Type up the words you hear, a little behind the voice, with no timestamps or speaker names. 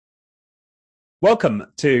Welcome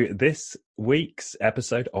to this week's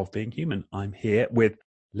episode of Being Human. I'm here with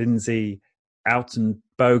Lindsay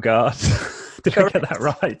Outenbogart. Did Correct. I get that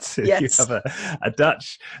right? Yes. You have a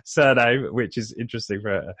Dutch surname, which is interesting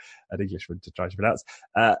for an Englishman to try to pronounce.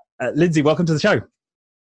 Lindsay, welcome to the show.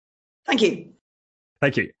 Thank you.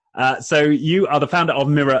 Thank you. So you are the founder of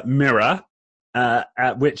Mirror Mirror,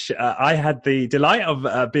 which I had the delight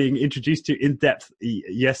of being introduced to in depth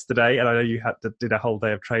yesterday, and I know you did a whole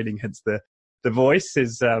day of training, hence the voice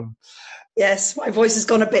is... Yes, my voice has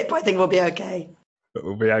gone a bit, but I think we'll be okay.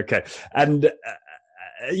 We'll be okay. And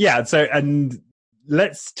and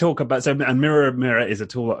let's talk about... And Mirror Mirror is a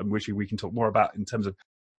tool which we can talk more about in terms of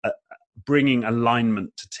bringing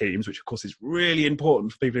alignment to teams, which of course is really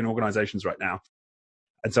important for people in organizations right now.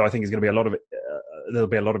 And so I think there's going to be a lot of there'll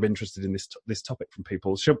be a lot of interest in this topic from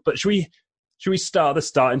people. Should we start at the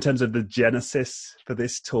start in terms of the genesis for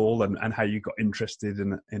this tool and how you got interested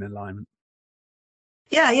in alignment?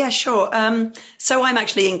 Yeah, sure. So I'm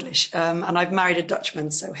actually English, and I've married a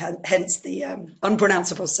Dutchman, so hence the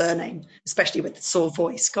unpronounceable surname, especially with the sore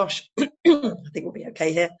voice. Gosh, I think we'll be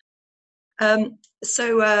okay here. I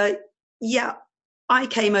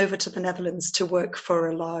came over to the Netherlands to work for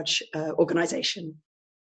a large organization.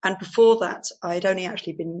 And before that, I'd only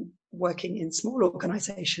actually been working in small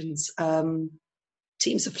organizations,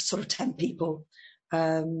 teams of sort of 10 people.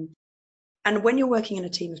 And when you're working in a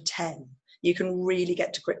team of 10, you can really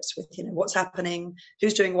get to grips with, what's happening,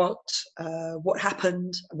 who's doing what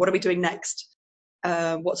happened, what are we doing next,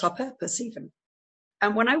 what's our purpose even.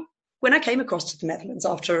 And when I came across to the Netherlands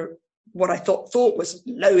after what I thought was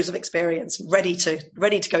loads of experience, ready to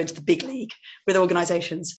go into the big league with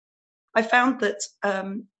organizations, I found that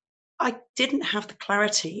I didn't have the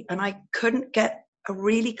clarity and I couldn't get a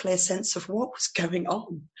really clear sense of what was going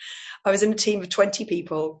on. I was in a team of 20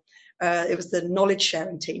 people. It was the knowledge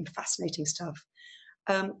sharing team, fascinating stuff.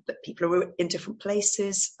 But people were in different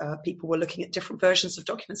places. People were looking at different versions of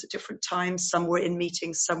documents at different times. Some were in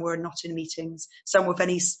meetings, some were not in meetings. Some were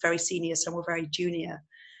very, very senior, some were very junior.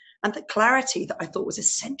 And the clarity that I thought was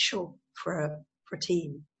essential for a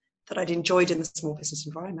team that I'd enjoyed in the small business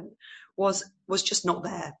environment was just not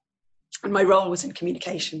there. And my role was in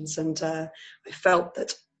communications, and I felt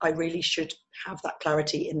that I really should have that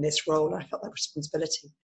clarity in this role. I felt that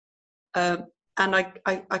responsibility. And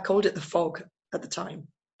I called it the fog at the time.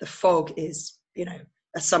 The fog is,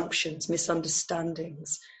 assumptions,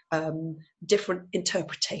 misunderstandings, different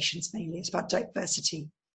interpretations mainly. It's about diversity.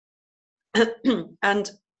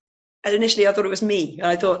 And initially I thought it was me. And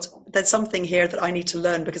I thought there's something here that I need to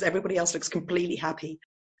learn because everybody else looks completely happy.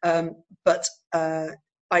 But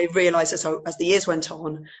I realized as the years went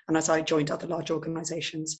on and as I joined other large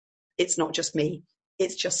organizations, it's not just me.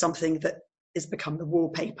 It's just something that has become the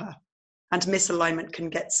wallpaper. And misalignment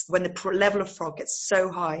when the level of fog gets so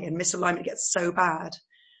high and misalignment gets so bad,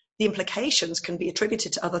 the implications can be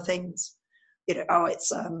attributed to other things.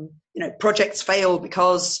 Projects fail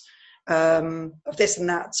because of this and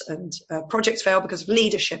that, and projects fail because of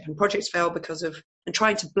leadership, and projects fail because of, and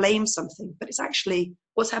trying to blame something, but it's actually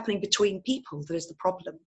what's happening between people that is the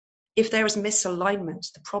problem. If there is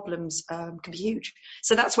misalignment, the problems can be huge.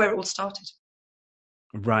 So that's where it all started.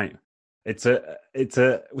 Right. So it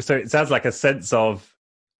sounds like a sense of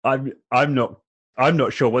I'm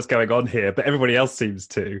not sure what's going on here, but everybody else seems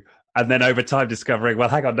to, and then over time discovering, well,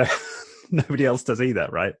 hang on, no, nobody else does either,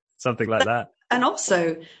 right? Something like that. And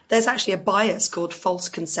also, there's actually a bias called false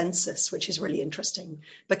consensus, which is really interesting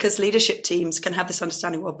because leadership teams can have this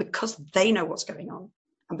understanding, well, because they know what's going on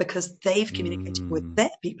and because they've communicated with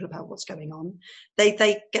their people about what's going on,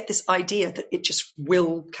 they get this idea that it just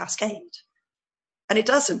will cascade. And it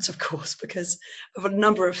doesn't, of course, because of a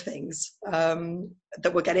number of things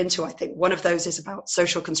that we'll get into, I think. One of those is about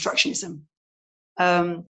social constructionism.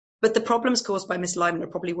 But the problems caused by misalignment are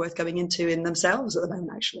probably worth going into in themselves at the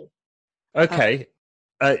moment, actually. Okay.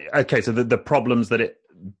 So the problems that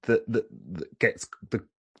gets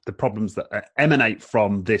the problems that emanate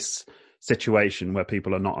from this situation where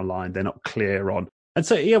people are not aligned, they're not clear on. And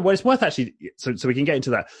so, it's worth actually, so we can get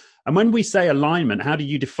into that. And when we say alignment, how do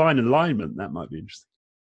you define alignment? That might be interesting.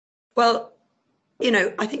 Well,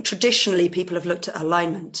 I think traditionally people have looked at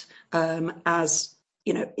alignment as,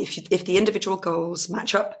 if the individual goals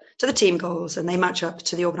match up to the team goals and they match up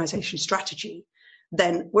to the organization strategy,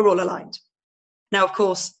 then we're all aligned. Now, of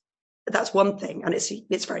course, that's one thing, and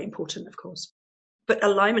it's very important, of course. But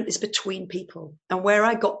alignment is between people. And where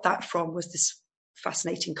I got that from was this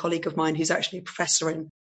fascinating colleague of mine who's actually a professor in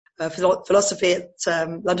philosophy at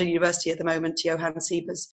London University at the moment, Johan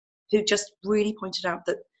Siebers, who just really pointed out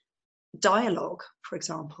that dialogue, for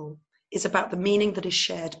example, is about the meaning that is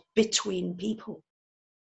shared between people.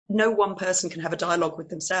 No one person can have a dialogue with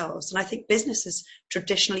themselves. And I think business is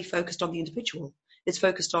traditionally focused on the individual. It's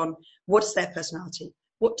focused on what's their personality?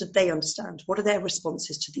 What do they understand? What are their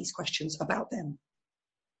responses to these questions about them?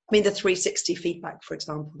 I mean, the 360 feedback, for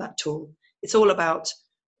example, that tool, it's all about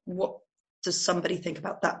what does somebody think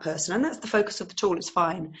about that person? And that's the focus of the tool. It's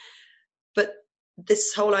fine. But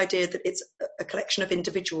this whole idea that it's a collection of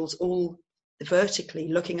individuals all vertically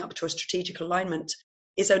looking up to a strategic alignment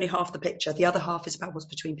is only half the picture. The other half is about what's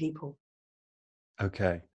between people.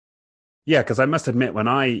 Okay. Yeah, because I must admit, when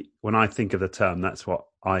I think of the term, that's what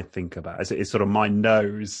I think about. It's sort of my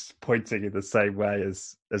nose pointing in the same way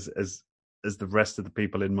as the rest of the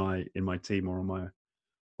people in my team or in my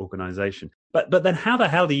organization. But then how the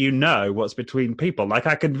hell do you know what's between people? Like,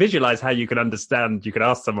 I can visualize how you can understand, you could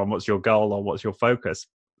ask someone what's your goal or what's your focus.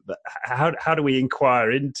 But how do we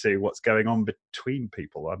inquire into what's going on between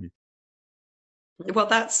people? I mean, well,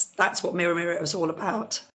 that's what Mirror Mirror is all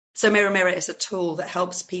about. So Mirror Mirror is a tool that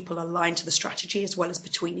helps people align to the strategy as well as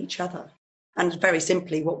between each other. And very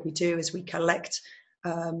simply, what we do is we collect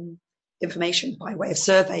information by way of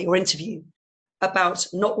survey or interview about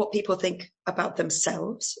not what people think about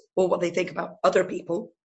themselves or what they think about other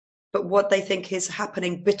people, but what they think is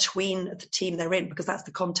happening between the team they're in, because that's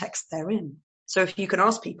the context they're in. So if you can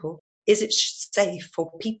ask people, is it safe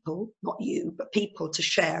for people, not you, but people to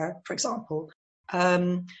share, for example,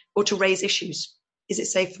 or to raise issues? Is it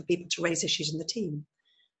safe for people to raise issues in the team?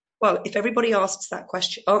 Well, if everybody answers that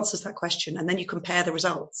question, and then you compare the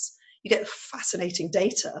results, you get fascinating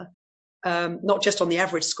data, not just on the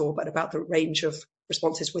average score, but about the range of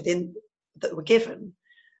responses within that were given,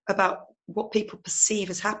 about what people perceive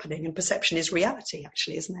as happening. And perception is reality,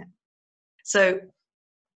 actually, isn't it? So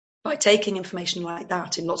by taking information like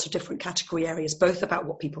that in lots of different category areas, both about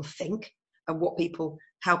what people think and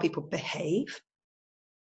how people behave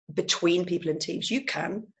between people in teams, you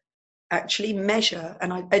can actually measure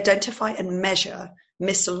and identify and measure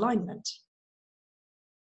misalignment.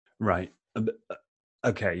 Right.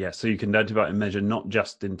 Okay, yeah. So you can identify and measure not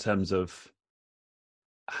just in terms of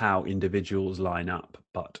how individuals line up,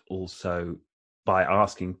 but also by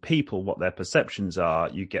asking people what their perceptions are,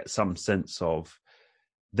 you get some sense of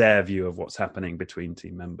their view of what's happening between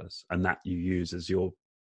team members, and that you use as your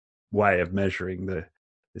way of measuring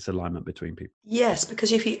this alignment between people. Yes,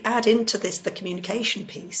 because if you add into this the communication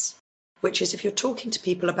piece, which is if you're talking to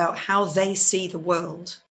people about how they see the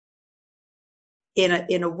world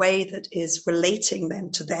in a way that is relating them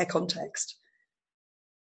to their context,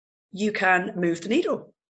 you can move the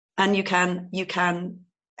needle, and you can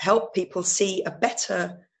help people see a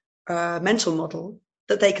better mental model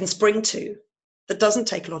that they can spring to, that doesn't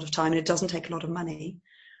take a lot of time and it doesn't take a lot of money,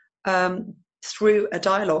 through a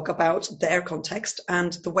dialogue about their context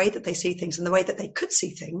and the way that they see things and the way that they could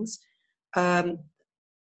see things,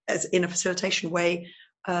 as in a facilitation way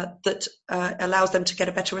that allows them to get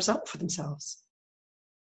a better result for themselves.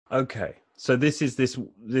 Okay, so this is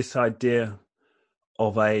this idea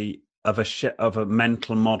of a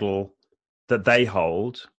mental model that they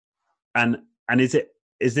hold, and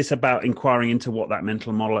is this about inquiring into what that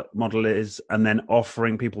mental model is, and then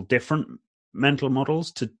offering people different mental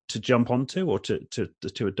models to jump onto or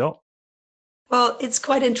to adopt? Well, it's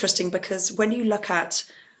quite interesting because when you look at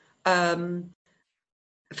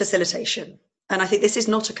facilitation, and I think this is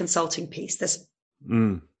not a consulting piece.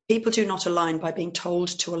 People do not align by being told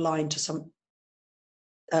to align to some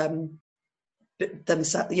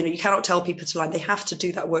themselves. You cannot tell people to align. They have to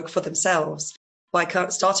do that work for themselves by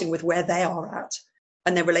starting with where they are at,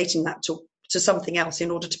 and then relating that to something else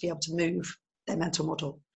in order to be able to move their mental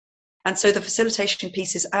model. And so the facilitation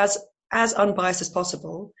piece is as unbiased as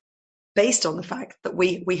possible, based on the fact that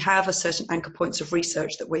we have a certain anchor points of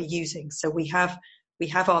research that we're using. So we have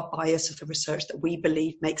our bias of the research that we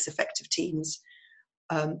believe makes effective teams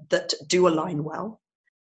that do align well.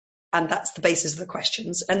 And that's the basis of the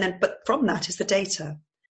questions. But from that is the data.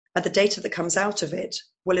 And the data that comes out of it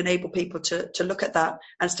will enable people to look at that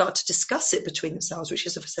and start to discuss it between themselves, which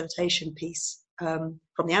is a facilitation piece from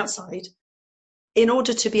the outside, in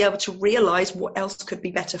order to be able to realize what else could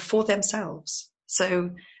be better for themselves.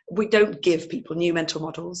 So we don't give people new mental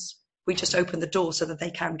models. We just open the door so that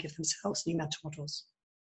they can give themselves new mental models.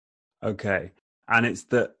 Okay. And it's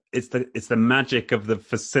the magic of the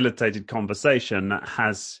facilitated conversation that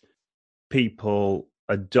has people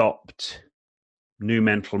adopt new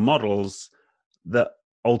mental models that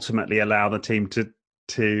ultimately allow the team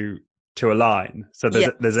to align. So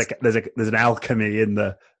there's an alchemy in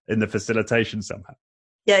the facilitation somehow.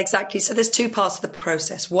 Yeah, exactly. So there's two parts of the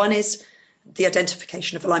process. One is the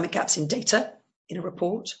identification of alignment gaps in data in a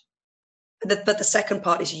report. But the second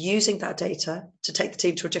part is using that data to take the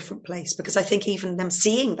team to a different place, because I think even them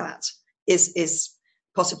seeing that is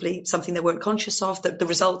possibly something they weren't conscious of, that the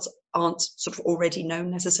results aren't sort of already known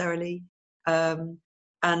necessarily. And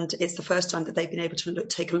it's the first time that they've been able to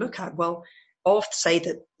take a look at, well, let's say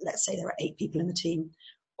there are 8 people in the team.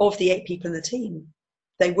 Of the 8 people in the team,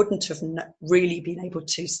 they wouldn't have really been able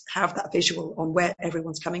to have that visual on where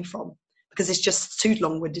everyone's coming from, because it's just too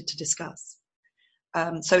long-winded to discuss.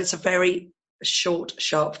 So it's a very short,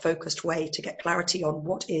 sharp, focused way to get clarity on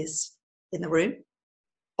what is in the room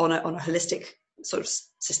on a holistic sort of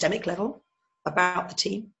systemic level about the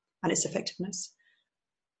team and its effectiveness.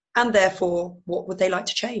 And therefore, what would they like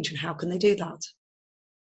to change and how can they do that?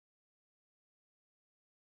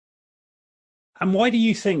 And why do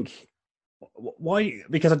you think,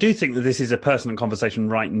 because I do think that this is a personal conversation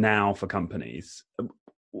right now for companies.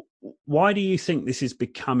 Why do you think this is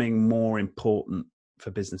becoming more important for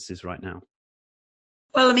businesses right now?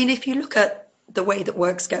 Well, I mean, if you look at the way that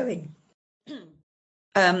work's going,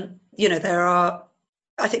 there are,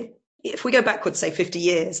 I think, if we go backwards, say 50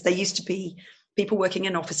 years, there used to be people working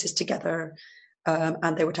in offices together,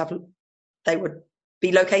 and they would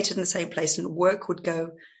be located in the same place, and work would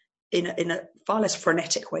go in a far less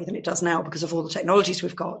frenetic way than it does now because of all the technologies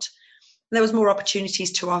we've got. And there was more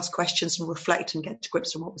opportunities to ask questions and reflect and get to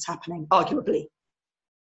grips on what was happening, arguably.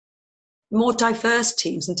 More diverse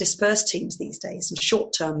teams and dispersed teams these days, and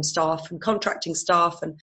short-term staff and contracting staff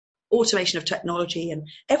and automation of technology, and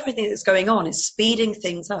everything that's going on is speeding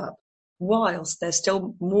things up, whilst there's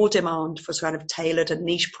still more demand for kind of tailored and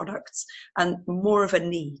niche products and more of a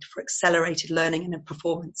need for accelerated learning and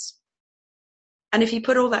performance. And if you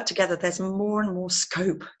put all that together, there's more and more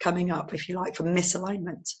scope coming up, if you like, for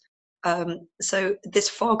misalignment. So this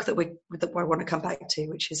fog that I want to come back to,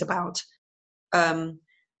 which is about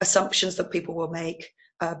assumptions that people will make,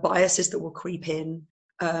 biases that will creep in,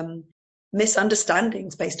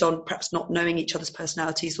 misunderstandings based on perhaps not knowing each other's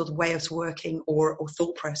personalities or the way of working or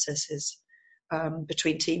thought processes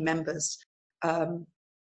between team members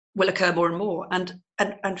will occur more and more.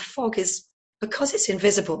 And fog is, because it's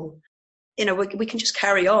invisible, we can just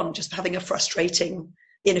carry on just having a frustrating,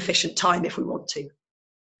 inefficient time if we want to.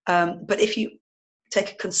 But if you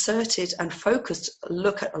take a concerted and focused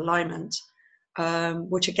look at alignment,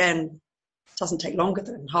 which again doesn't take longer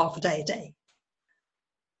than half a day,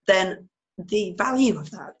 then the value of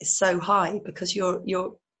that is so high, because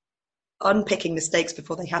you're unpicking mistakes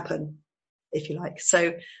before they happen, if you like.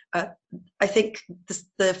 So I think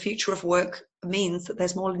the future of work means that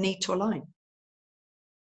there's more need to align.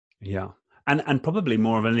 Yeah, and probably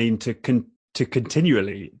more of a need to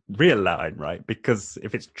continually realign, right? Because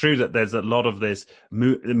if it's true that there's a lot of this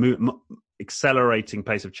accelerating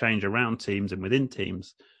pace of change around teams and within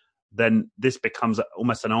teams, then this becomes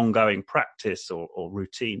almost an ongoing practice or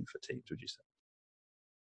routine for teams, would you say?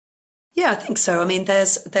 Yeah, I think so. I mean,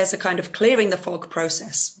 there's a kind of clearing the fog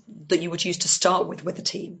process that you would use to start with a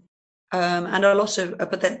team, and a lot of,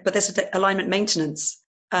 but there's alignment maintenance,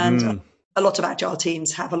 and a lot of agile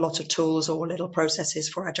teams have a lot of tools or little processes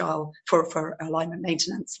for alignment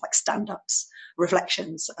maintenance, like stand-ups,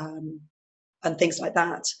 reflections, and things like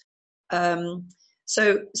that.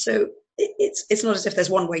 So it's not as if there's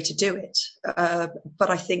one way to do it, but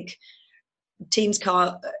I think teams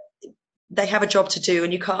they have a job to do,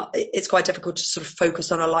 and it's quite difficult to sort of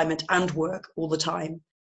focus on alignment and work all the time.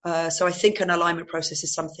 So I think an alignment process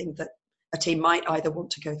is something that a team might either want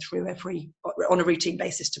to go through on a routine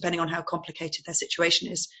basis, depending on how complicated their situation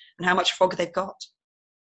is and how much fog they've got.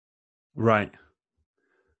 Right.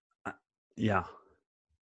 Yeah.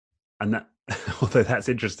 And that, although that's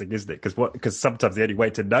interesting, isn't it? Because sometimes the only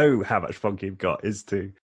way to know how much fog you've got is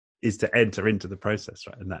to enter into the process,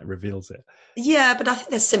 right? And that reveals it. Yeah, but I think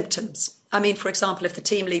there's symptoms. I mean, for example, if the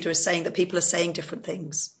team leader is saying that people are saying different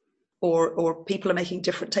things, or people are taking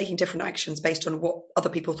different actions based on what other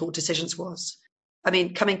people thought decisions was. I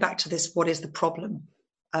mean, coming back to this, what is the problem?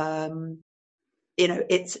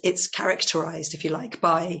 It's characterized, if you like,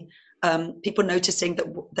 by people noticing that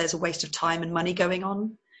there's a waste of time and money going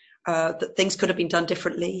on, that things could have been done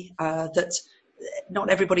differently, that not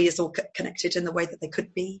everybody is all connected in the way that they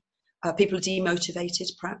could be. People are demotivated,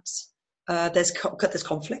 perhaps. There's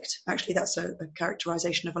conflict. Actually, that's a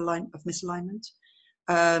characterization of misalignment.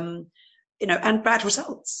 And bad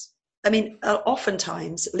results. I mean,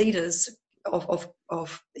 oftentimes leaders of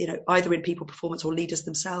either in people performance or leaders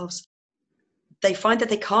themselves, they find that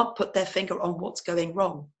they can't put their finger on what's going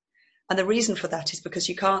wrong. And the reason for that is because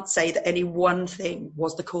you can't say that any one thing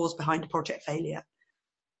was the cause behind a project failure.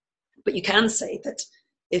 But you can say that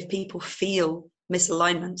if people feel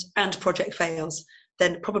misalignment and project fails,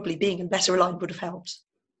 then probably being better aligned would have helped.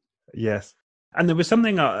 Yes. And there was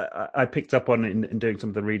something I picked up on in doing some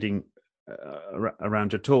of the reading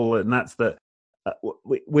around your tool, and that's that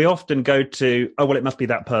we often go to, oh, well, it must be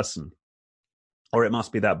that person, or it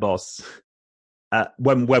must be that boss,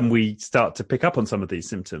 when we start to pick up on some of these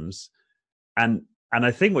symptoms. And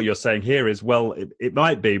I think what you're saying here is, well, it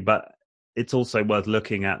might be, but it's also worth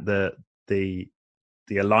looking at the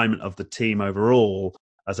alignment of the team overall,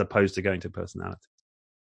 as opposed to going to personality.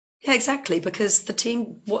 Yeah, exactly. Because the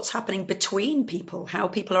team, what's happening between people, how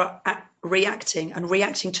people are reacting and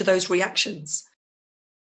reacting to those reactions,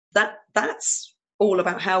 that's all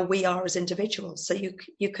about how we are as individuals. So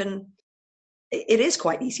you can, it is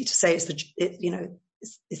quite easy to say is the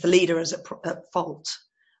leader is at fault,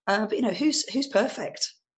 but who's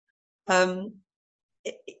perfect? Maybe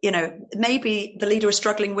the leader is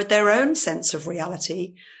struggling with their own sense of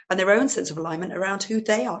reality and their own sense of alignment around who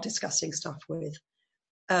they are discussing stuff with.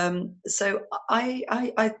 So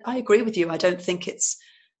I agree with you. I don't think it's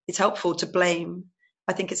helpful to blame.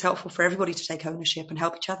 I think it's helpful for everybody to take ownership and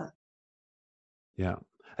help each other. Yeah.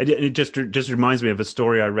 It just reminds me of a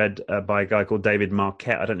story I read by a guy called David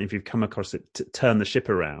Marquette. I don't know if you've come across it, Turn the Ship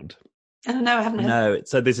Around. No, I haven't. No.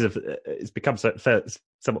 So this is it's become a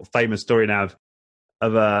somewhat famous story now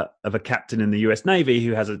of a captain in the US Navy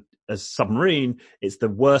who has a submarine. It's the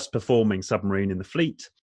worst performing submarine in the fleet.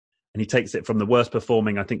 And he takes it from the worst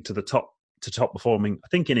performing, I think, to top performing, I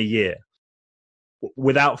think, in a year,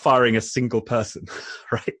 without firing a single person,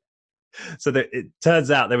 right? So that it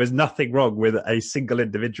turns out there was nothing wrong with a single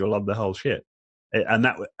individual on the whole ship,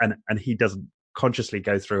 and he doesn't consciously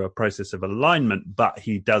go through a process of alignment, but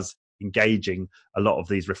he does engaging a lot of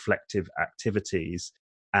these reflective activities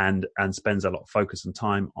and spends a lot of focus and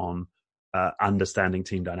time on understanding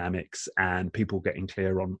team dynamics and people getting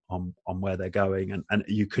clear on where they're going, and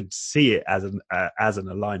you could see it as an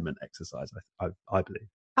alignment exercise. I believe.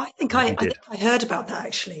 I think I heard about that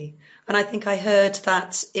actually, and I think I heard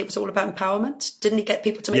that it was all about empowerment. Didn't he get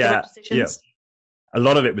people to make their own decisions? Yeah. A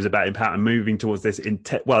lot of it was about empowerment, moving towards this.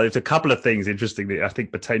 Well, there's a couple of things interesting that I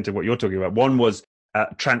think pertain to what you're talking about. One was a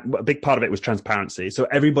big part of it was transparency, so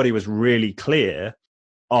everybody was really clear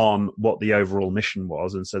on what the overall mission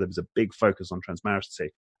was. And so there was a big focus on transparency.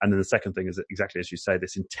 And then the second thing is exactly as you say,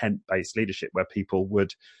 this intent-based leadership where people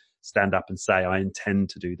would stand up and say, I intend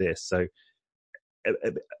to do this. So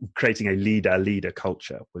creating a leader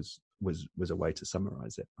culture was a way to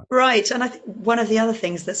summarize it. Right. And I think one of the other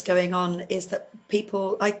things that's going on is that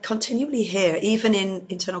I continually hear, even in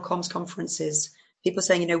internal comms conferences, people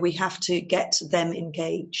saying, we have to get them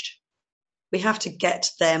engaged. We have to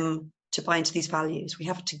get them to buy into these values. We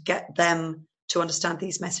have to get them to understand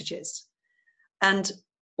these messages. And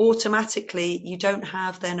automatically, you don't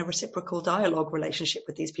have then a reciprocal dialogue relationship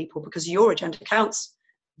with these people because your agenda counts,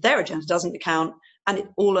 their agenda doesn't count, and it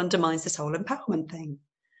all undermines this whole empowerment thing.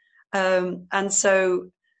 And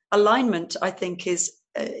so alignment, I think, is,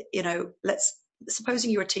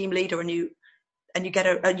 supposing you're a team leader and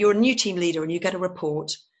you're a new team leader and you get a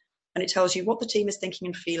report and it tells you what the team is thinking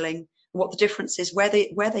and feeling, what the difference is, where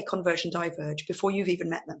they converge and diverge before you've even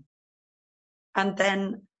met them. And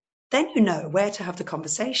then you know where to have the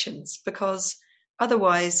conversations, because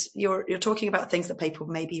otherwise you're talking about things that people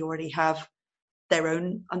maybe already have their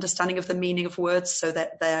own understanding of the meaning of words, so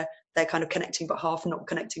that they're kind of connecting but half not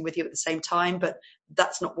connecting with you at the same time, but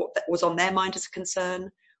that's not what was on their mind as a concern,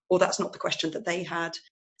 or that's not the question that they had.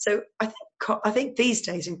 So I think these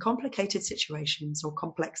days in complicated situations or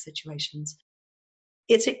complex situations,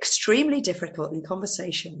 it's extremely difficult in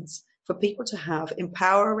conversations for people to have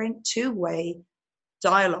empowering two-way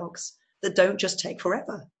dialogues that don't just take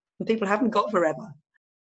forever. And people haven't got forever.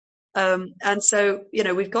 And so,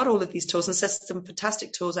 we've got all of these tools, and there's some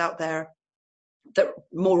fantastic tools out there that are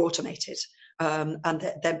more automated, and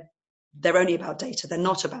they're only about data. They're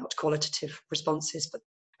not about qualitative responses,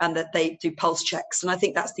 and that they do pulse checks. And I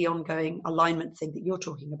think that's the ongoing alignment thing that you're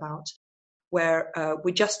talking about, where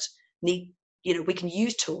we just need, we can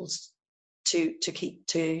use tools to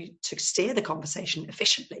steer the conversation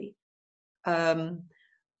efficiently,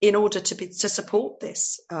 in order to support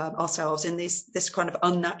this ourselves in this kind of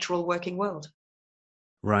unnatural working world.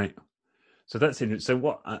 Right. So that's interesting. So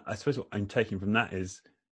what I suppose what I'm taking from that is,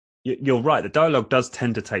 you're right. The dialogue does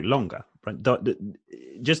tend to take longer. Right?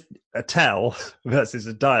 Just a tell versus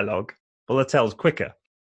a dialogue. Well, a tell's quicker.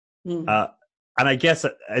 And I guess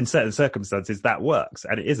in certain circumstances that works,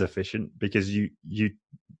 and it is efficient because you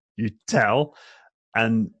tell,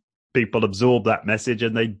 and people absorb that message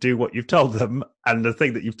and they do what you've told them, and the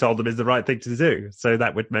thing that you've told them is the right thing to do. So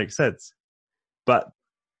that would make sense. But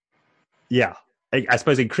yeah, I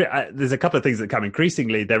suppose there's a couple of things that come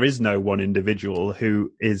increasingly. There is no one individual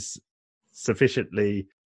who is sufficiently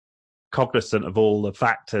cognizant of all the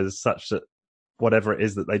factors such that whatever it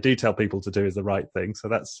is that they do tell people to do is the right thing. So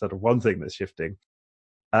that's sort of one thing that's shifting.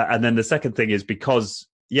 And then the second thing is because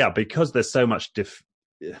there's so much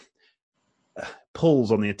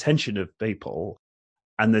pulls on the attention of people,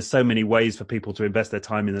 and there's so many ways for people to invest their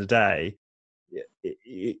time in the day,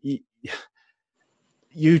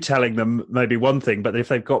 you telling them maybe one thing, but if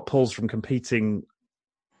they've got pulls from competing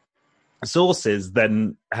sources,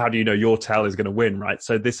 then how do you know your tell is going to win, right?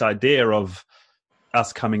 So this idea of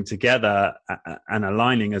us coming together and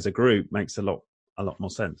aligning as a group makes a lot more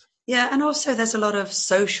sense. Yeah, and also there's a lot of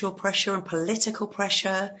social pressure and political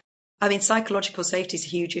pressure. I mean, psychological safety is a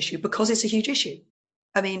huge issue because it's a huge issue.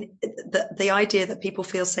 I mean, the idea that people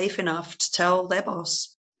feel safe enough to tell their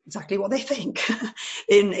boss exactly what they think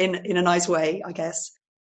in a nice way, I guess,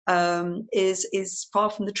 is far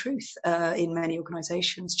from the truth in many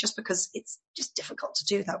organizations, just because it's just difficult to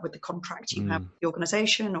do that with the contract you have with the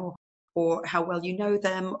organization, or how well you know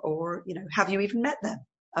them, or, you know, have you even met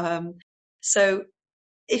them? So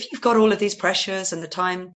if you've got all of these pressures and the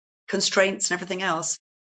time constraints and everything else,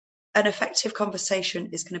 an effective conversation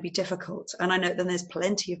is going to be difficult. And I know that there's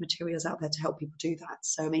plenty of materials out there to help people do that.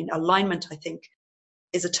 So, I mean, alignment, I think,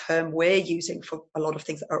 is a term we're using for a lot of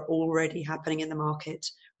things that are already happening in the market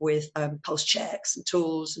with pulse checks and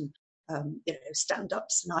tools and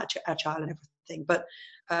stand-ups and agile and everything. But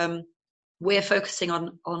we're focusing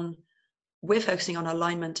on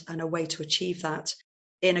alignment and a way to achieve that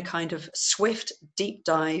in a kind of swift, deep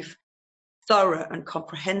dive, thorough and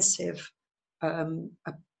comprehensive,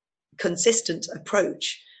 consistent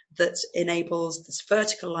approach that enables this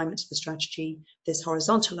vertical alignment to the strategy, this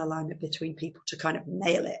horizontal alignment between people to kind of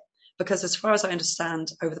nail it. Because as far as I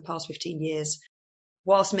understand, over the past 15 years,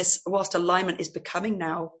 whilst alignment is becoming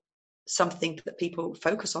now something that people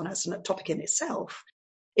focus on as a topic in itself,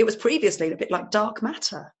 it was previously a bit like dark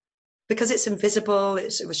matter, because it's invisible.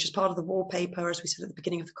 It was just part of the wallpaper, as we said at the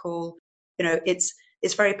beginning of the call. You know, it's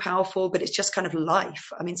very powerful, but it's just kind of life.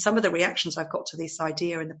 I mean, some of the reactions I've got to this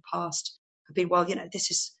idea in the past have been, well, you know,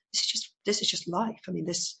 this is just life. I mean,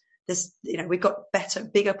 this, you know, we've got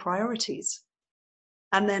bigger priorities.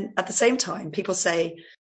 And then at the same time, people say,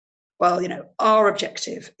 well, you know, our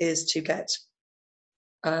objective is to get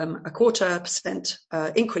a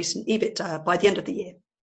 0.25% increase in EBITDA by the end of the year.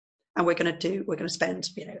 And we're going to spend,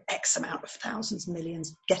 you know, X amount of thousands,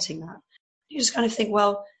 millions getting that. You just kind of think,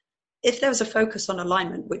 well, if there was a focus on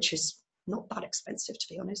alignment, which is not that expensive, to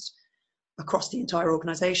be honest, across the entire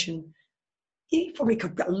organization, you probably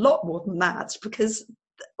could get a lot more than that, because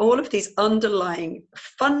all of these underlying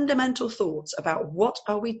fundamental thoughts about what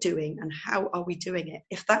are we doing and how are we doing it,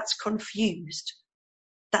 if that's confused,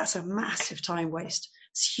 that's a massive time waste.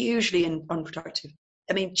 It's hugely unproductive.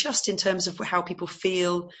 I mean, just in terms of how people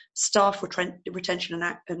feel, staff retention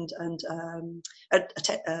and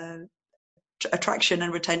attraction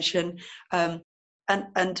and retention,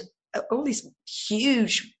 and all these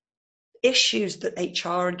huge issues that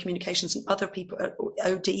HR and communications and other people,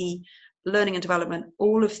 OD, learning and development,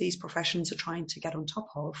 all of these professions are trying to get on top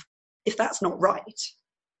of. If that's not right,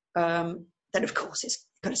 then of course it's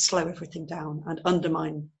going to slow everything down and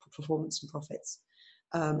undermine performance and profits.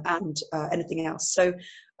 And anything else. So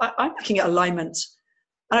I'm looking at alignment,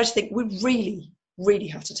 and I just think we really, really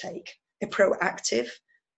have to take a proactive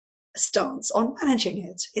stance on managing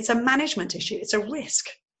it. It's a management issue. It's a risk.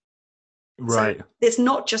 Right. So it's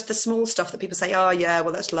not just the small stuff that people say, oh yeah,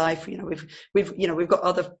 well, that's life. You know, we've got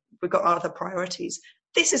other priorities.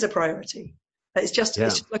 This is a priority. It's just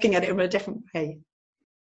looking at it in a different way.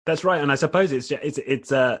 That's right. And I suppose it's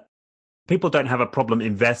people don't have a problem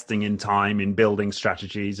investing in time in building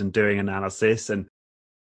strategies and doing analysis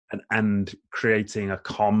and creating a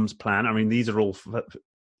comms plan. I mean, these are all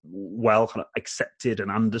well kind of accepted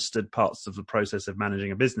and understood parts of the process of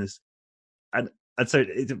managing a business. And so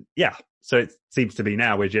so it seems to be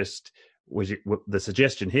now the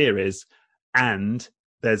suggestion here is, and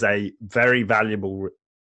there's a very valuable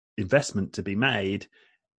investment to be made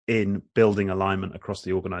in building alignment across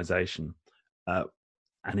the organization.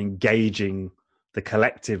 And engaging the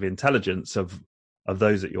collective intelligence of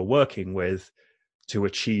those that you're working with to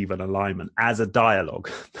achieve an alignment as a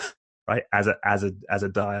dialogue, right? As a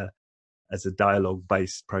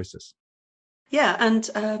dialogue-based process. Yeah,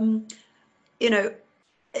 and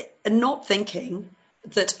not thinking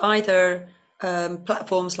that either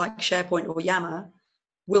platforms like SharePoint or Yammer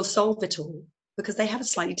will solve it all, because they have a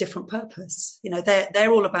slightly different purpose. You know,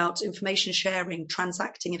 they're all about information sharing,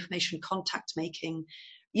 transacting information, contact making.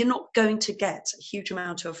 You're not going to get a huge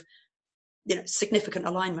amount of significant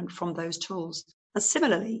alignment from those tools. And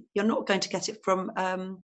similarly, you're not going to get it from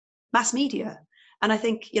mass media. And I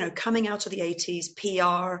think, coming out of the 80s,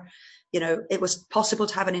 PR, it was possible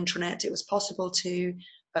to have an intranet. It was possible to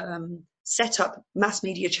set up mass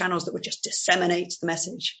media channels that would just disseminate the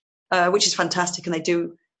message, which is fantastic. And they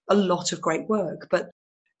do a lot of great work. But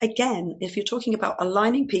again, if you're talking about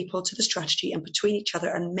aligning people to the strategy and between each other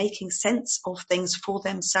and making sense of things for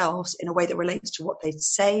themselves in a way that relates to what they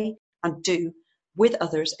say and do with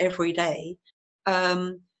others every day,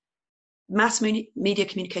 mass media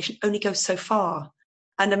communication only goes so far.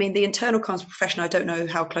 And I mean, the internal comms profession, I don't know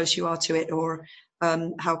how close you are to it or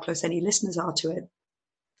how close any listeners are to it.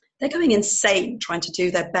 They're going insane trying to do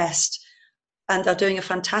their best and are doing a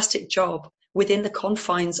fantastic job within the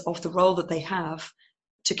confines of the role that they have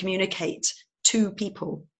to communicate to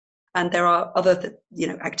people. And there are other,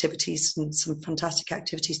 activities and some fantastic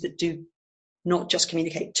activities that do not just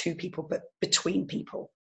communicate to people, but between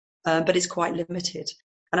people. But it's quite limited.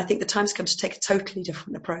 And I think the time's come to take a totally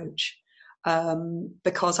different approach.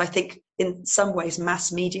 Because I think in some ways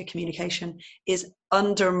mass media communication is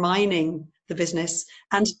undermining the business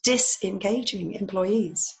and disengaging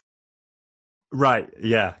employees. Right,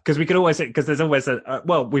 yeah, because we can always, because there's always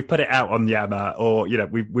we've put it out on Yammer, or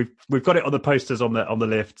we've got it on the posters on the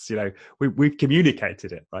lifts. We've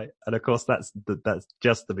communicated it, right? And of course that's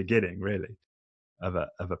just the beginning, really, of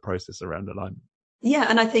a process around alignment. Yeah,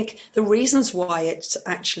 and I think the reasons why it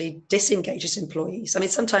actually disengages employees. I mean,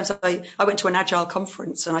 sometimes I went to an agile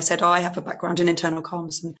conference and I said, I have a background in internal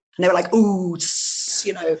comms, and they were like, "Ooh,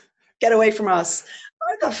 get away from us!"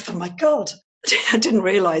 Oh my God. I didn't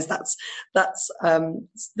realize that's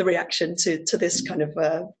the reaction to this kind of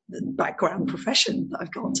background profession that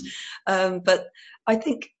I've got. But I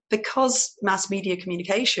think because mass media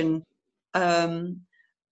communication,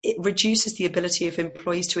 it reduces the ability of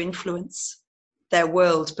employees to influence their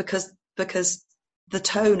world because the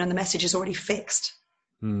tone and the message is already fixed.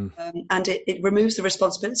 And it removes the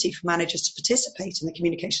responsibility for managers to participate in the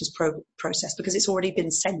communications process because it's already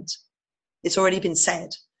been sent. It's already been said.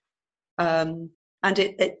 And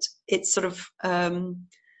it sort of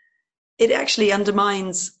it actually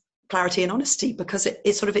undermines clarity and honesty because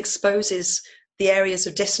it sort of exposes the areas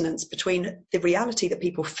of dissonance between the reality that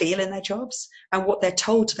people feel in their jobs and what they're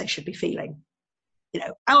told they should be feeling.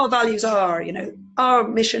 Our values are, our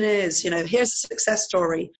mission is, here's a success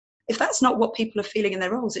story. If that's not what people are feeling in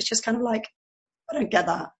their roles, it's just kind of like, I don't get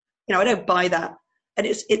that. I don't buy that. And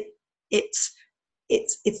it's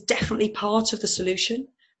definitely part of the solution.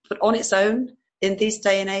 But on its own, in this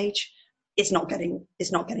day and age, it's not getting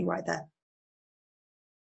right there.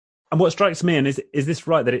 And what strikes me, and is this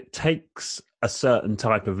right, that it takes a certain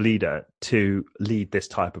type of leader to lead this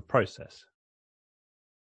type of process?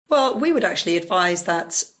 Well, we would actually advise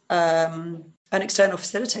that an external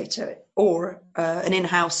facilitator or an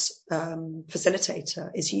in-house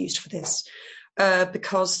facilitator is used for this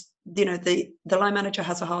because, the line manager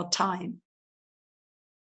has a hard time.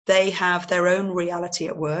 They have their own reality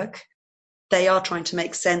at work. They are trying to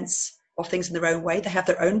make sense of things in their own way. They have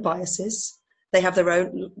their own biases. They have their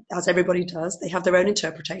own, as everybody does, they have their own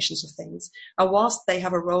interpretations of things. And whilst they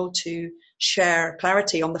have a role to share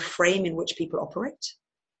clarity on the frame in which people operate,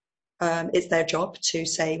 it's their job to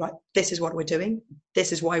say, right, this is what we're doing.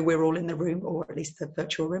 This is why we're all in the room, or at least the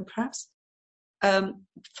virtual room, perhaps.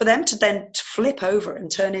 For them to then flip over and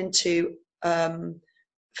turn into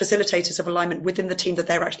facilitators of alignment within the team that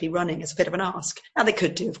they're actually running is a bit of an ask. Now, they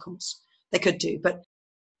could do, of course. They could do, but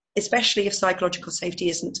especially if psychological safety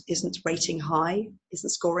isn't rating high, isn't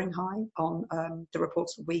scoring high on the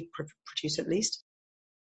reports that we produce at least,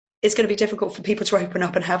 it's going to be difficult for people to open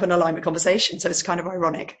up and have an alignment conversation. So it's kind of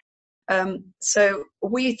ironic. So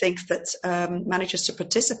we think that managers to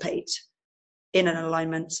participate in an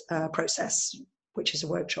alignment process, which is a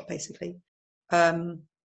workshop basically,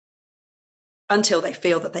 until they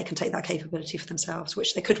feel that they can take that capability for themselves,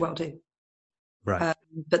 which they could well do. Right.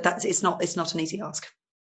 But it's not an easy ask.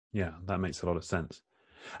 Yeah, that makes a lot of sense.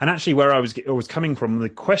 And actually, where I was coming from, the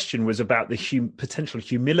question was about the potential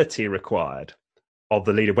humility required of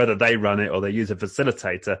the leader, whether they run it or they use a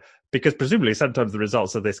facilitator, because presumably sometimes the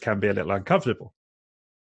results of this can be a little uncomfortable.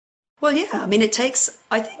 Well, yeah, I mean,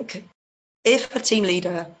 I think if a team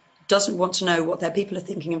leader doesn't want to know what their people are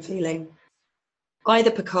thinking and feeling,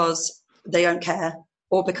 either because they don't care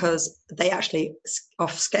or because they actually are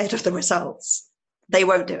scared of the results, they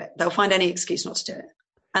won't do it. They'll find any excuse not to do it.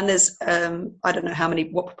 And there's, I don't know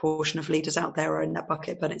what proportion of leaders out there are in that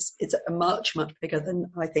bucket, but it's a much, much bigger than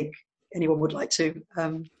I think anyone would like to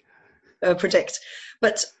predict.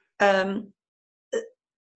 But I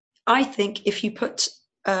think if you put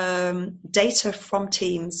data from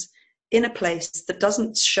teams in a place that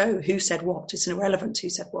doesn't show who said what. It's irrelevant who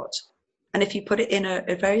said what. And if you put it in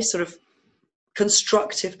a very sort of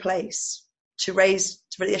constructive place to raise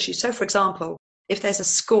the issue. So, for example, if there's a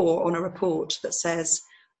score on a report that says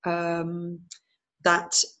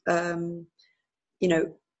that,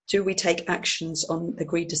 do we take actions on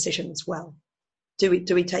agreed decisions well? Do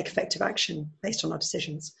we take effective action based on our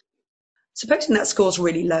decisions? Supposing that score's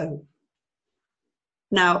really low.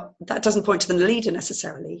 Now, that doesn't point to the leader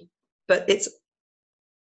necessarily, but it's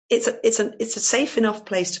a safe enough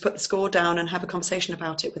place to put the score down and have a conversation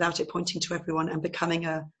about it without it pointing to everyone and becoming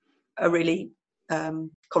a really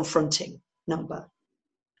confronting number.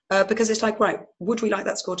 Because it's like, right, would we like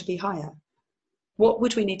that score to be higher? What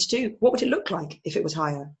would we need to do? What would it look like if it was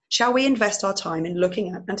higher? Shall we invest our time in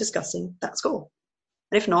looking at and discussing that score?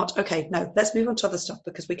 And if not, okay, no, let's move on to other stuff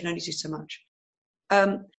because we can only do so much.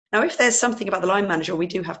 Now, if there's something about the line manager, we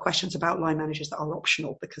do have questions about line managers that are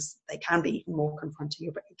optional because they can be even more confronting.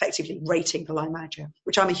 You're effectively rating the line manager,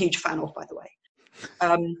 which I'm a huge fan of, by the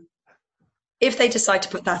way. If they decide to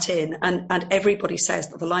put that in and everybody says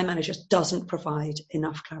that the line manager doesn't provide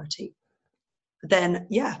enough clarity, then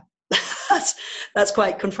yeah, that's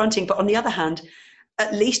quite confronting. But on the other hand,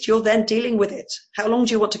 at least you're then dealing with it. How long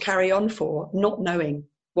do you want to carry on for not knowing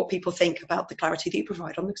what people think about the clarity that you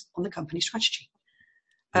provide on the company strategy?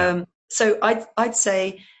 Yeah. So I'd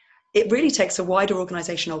say it really takes a wider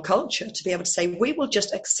organizational culture to be able to say, we will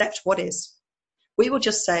just accept what is. We will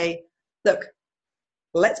just say, look,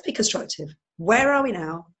 let's be constructive. Where are we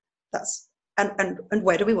now? And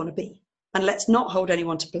where do we want to be? And let's not hold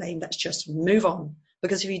anyone to blame. Let's just move on.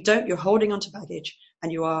 Because if you don't, you're holding on to baggage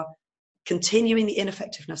and you are continuing the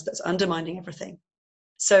ineffectiveness that's undermining everything.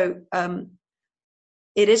 So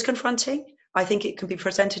it is confronting. I think it can be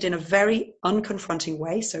presented in a very unconfronting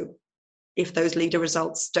way. So if those leader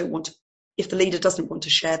results if the leader doesn't want to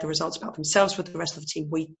share the results about themselves with the rest of the team,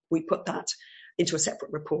 we put that into a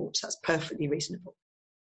separate report. That's perfectly reasonable.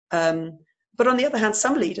 But on the other hand,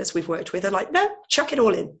 some leaders we've worked with are like, no, chuck it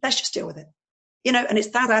all in. Let's just deal with it. And it's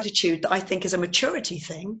that attitude that I think is a maturity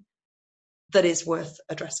thing that is worth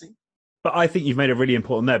addressing. But I think you've made it really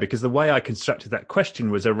important there, because the way I constructed that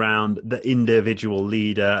question was around the individual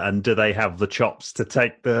leader and do they have the chops to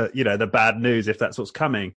take the bad news if that's what's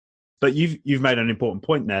coming. But you've made an important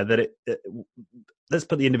point there that let's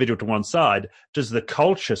put the individual to one side. Does the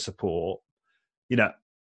culture support,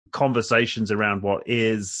 conversations around what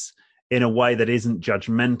is in a way that isn't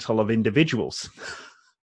judgmental of individuals?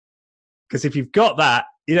 Because if you've got that,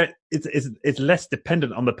 it's less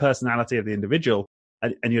dependent on the personality of the individual.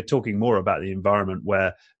 And you're talking more about the environment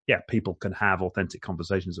where, people can have authentic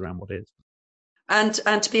conversations around what is. And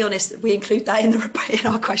to be honest, we include that in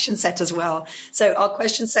our question set as well. So our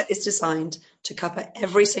question set is designed to cover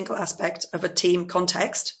every single aspect of a team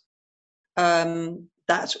context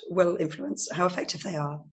that will influence how effective they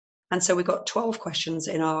are. And so we've got 12 questions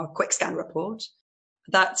in our quick scan report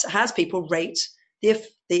that has people rate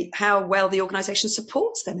how well the organization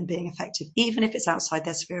supports them in being effective, even if it's outside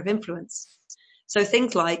their sphere of influence. So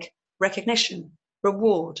things like recognition,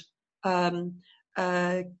 reward,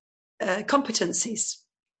 competencies.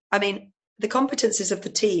 I mean, the competencies of the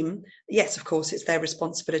team, yes, of course, it's their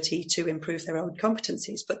responsibility to improve their own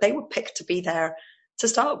competencies, but they were picked to be there to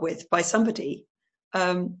start with by somebody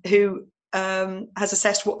who has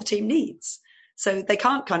assessed what the team needs. So they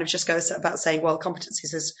can't kind of just go about saying, well,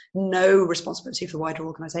 competencies is no responsibility of the wider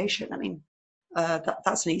organization. I mean,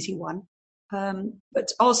 that's an easy one.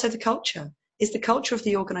 But also the culture. Is the culture of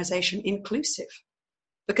the organization inclusive?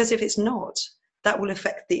 Because if it's not, that will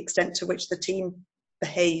affect the extent to which the team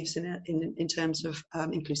behaves in terms of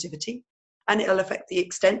inclusivity. And it'll affect the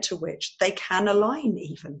extent to which they can align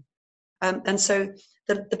even. And so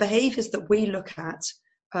the behaviors that we look at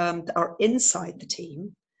that are inside the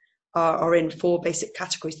team are in 4 basic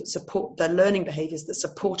categories that support the learning behaviors that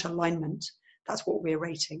support alignment. That's what we're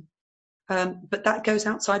rating. But that goes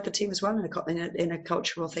outside the team as well in a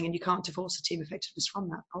cultural thing, and you can't divorce a team effectiveness from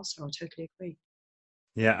that. Also, I totally agree.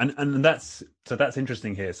 Yeah, and that's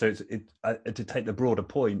interesting here. So to take the broader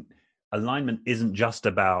point, alignment isn't just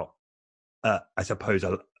about, I suppose,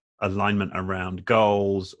 alignment around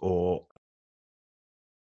goals or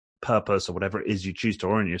purpose or whatever it is you choose to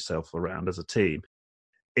orient yourself around as a team.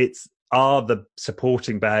 Are the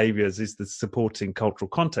supporting behaviors, is the supporting cultural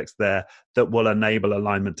context there that will enable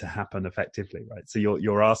alignment to happen effectively, right? So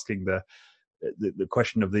you're asking the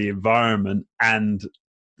question of the environment and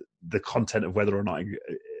the content of whether or not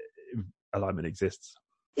alignment exists.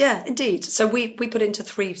 Yeah, indeed. So we put it into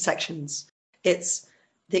 3 sections. It's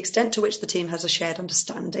the extent to which the team has a shared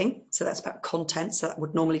understanding. So that's about content. So that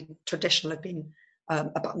would normally traditionally have been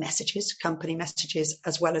about messages, company messages,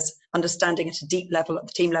 as well as understanding at a deep level, at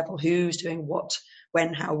the team level, who's doing what,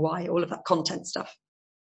 when, how, why, all of that content stuff.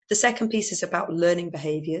 The second piece is about learning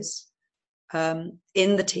behaviors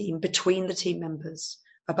in the team, between the team members,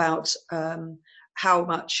 about how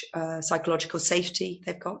much psychological safety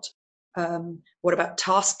they've got. What about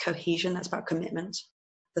task cohesion? That's about commitment.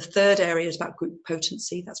 The third area is about group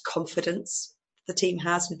potency. That's confidence the team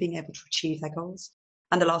has in being able to achieve their goals.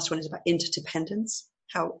 And the last one is about interdependence.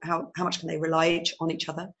 How much can they rely on each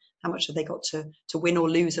other? How much have they got to win or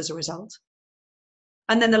lose as a result?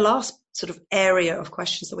 And then the last sort of area of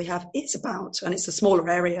questions that we have is about, and it's a smaller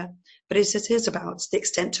area, but it is about the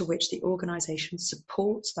extent to which the organisation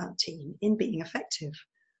supports that team in being effective.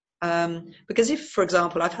 Because if, for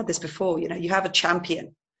example, I've had this before, you have a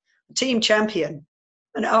champion, a team champion,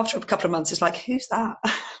 and after a couple of months, it's like, who's that?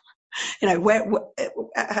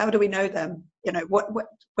 How do we know them?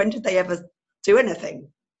 When did they ever do anything?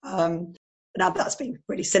 Now that's being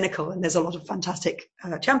really cynical, and there's a lot of fantastic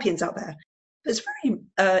champions out there. But it's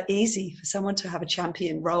very easy for someone to have a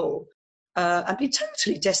champion role and be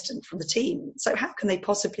totally distant from the team. So how can they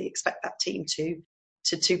possibly expect that team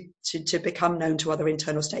to become known to other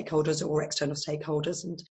internal stakeholders or external stakeholders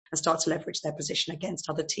and start to leverage their position against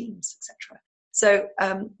other teams, etc. So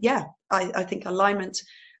I think alignment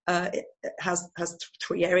it has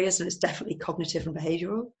three areas, and it's definitely cognitive and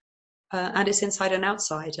behavioural, and it's inside and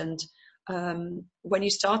outside. And when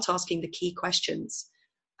you start asking the key questions,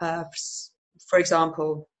 for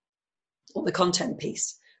example, on the content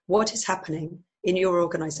piece, what is happening in your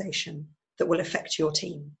organisation that will affect your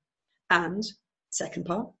team? And second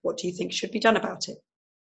part, what do you think should be done about it?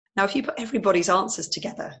 Now, if you put everybody's answers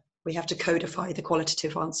together, we have to codify the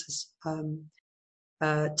qualitative answers to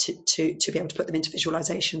be able to put them into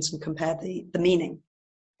visualizations and compare the meaning.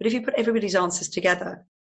 But if you put everybody's answers together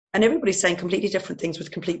and everybody's saying completely different things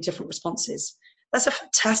with completely different responses, that's a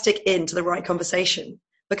fantastic in to the right conversation.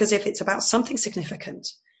 Because if it's about something significant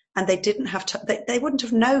and they didn't have to, they wouldn't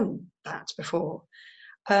have known that before.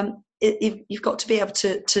 You've got to be able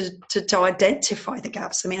to identify the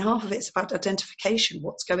gaps. I mean, half of it's about identification,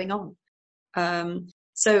 what's going on.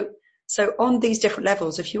 So on these different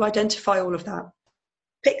levels, if you identify all of that,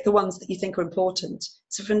 pick the ones that you think are important.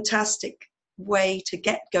 It's a fantastic way to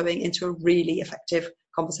get going into a really effective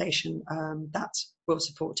conversation that will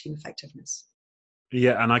support team effectiveness.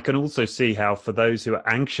 Yeah, and I can also see how for those who are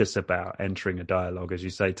anxious about entering a dialogue, as you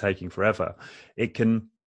say, taking forever, I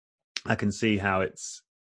can see how it's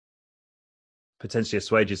potentially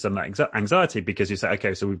assuages some of that anxiety, because you say,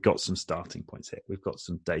 okay, so we've got some starting points here. We've got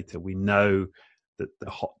some data. We know that the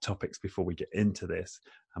hot topics before we get into this,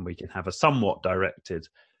 and we can have a somewhat directed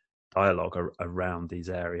dialogue around these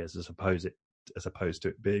areas as opposed to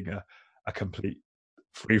it being a complete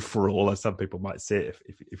free-for-all, as some people might see it,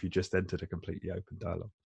 if you just entered a completely open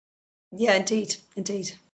dialogue. Yeah, indeed.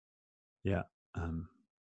 Yeah. And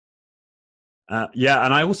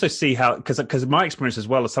I also see how, because my experience as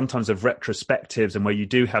well is sometimes of retrospectives and where you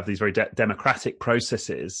do have these very democratic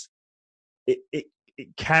processes, it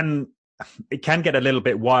can get a little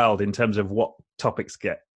bit wild in terms of what topics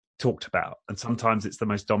get talked about, and sometimes it's the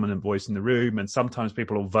most dominant voice in the room, and sometimes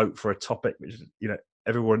people will vote for a topic which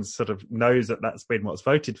everyone sort of knows that that's been what's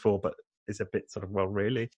voted for, but it's a bit sort of, well,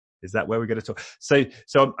 really, is that where we're going to talk? So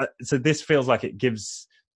this feels like it gives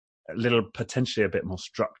potentially a bit more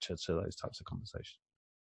structure to those types of conversations.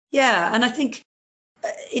 Yeah, and I think,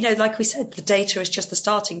 like we said, the data is just the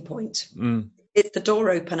starting point. It's the door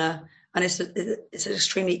opener, and it's an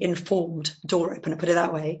extremely informed door opener, put it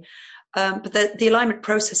that way. But the alignment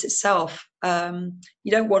process itself, you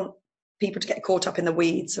don't want people to get caught up in the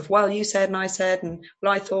weeds of, well, you said and I said, and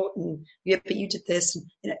well, I thought, and but you did this,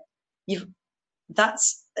 and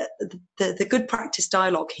that's the good practice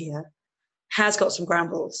dialogue here has got some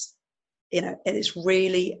ground rules, and it's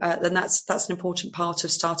really, and that's an important part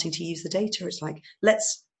of starting to use the data. It's like,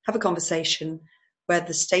 let's have a conversation where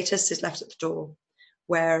the status is left at the door,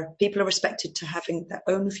 where people are respected to having their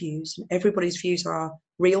own views, and everybody's views are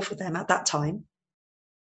real for them at that time.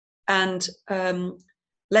 And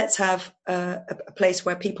let's have a place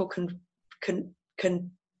where people can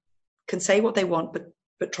say what they want,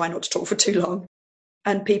 but try not to talk for too long,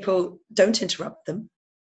 and people don't interrupt them.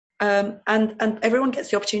 And everyone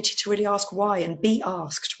gets the opportunity to really ask why, and be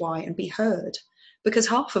asked why, and be heard, because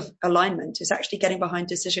half of alignment is actually getting behind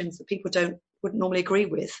decisions that people wouldn't normally agree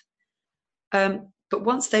with. But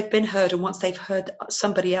once they've been heard, and once they've heard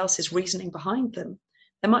somebody else's reasoning behind them,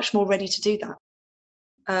 they're much more ready to do that.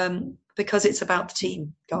 Because it's about the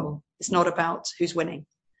team goal. It's not about who's winning.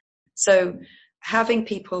 So having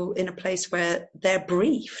people in a place where they're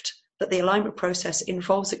briefed that the alignment process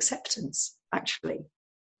involves acceptance, actually,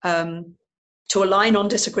 to align on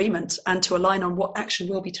disagreement and to align on what action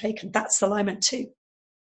will be taken. That's alignment too.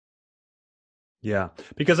 Yeah,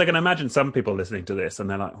 because I can imagine some people listening to this and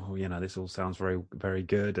they're like, oh, this all sounds very, very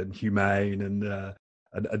good and humane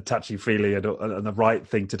and touchy-feely and the right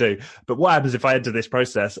thing to do. But what happens if I enter this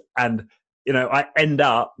process and, I end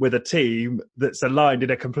up with a team that's aligned in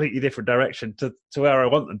a completely different direction to where I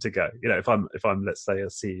want them to go? If I'm, let's say, a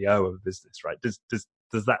CEO of a business, right? Does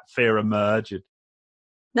that fear emerge?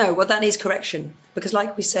 No, well, that needs correction, because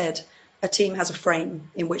like we said, a team has a frame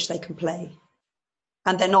in which they can play.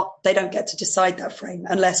 And they don't get to decide that frame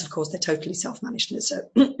unless, of course, they're totally self-managed.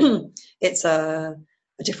 And it's a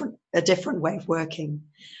different way of working.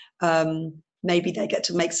 Maybe they get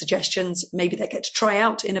to make suggestions. Maybe they get to try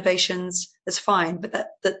out innovations. That's fine.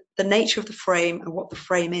 But the nature of the frame and what the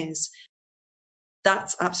frame is,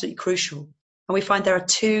 that's absolutely crucial. And we find there are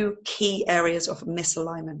two key areas of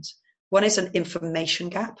misalignment. One is an information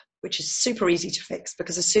gap, which is super easy to fix,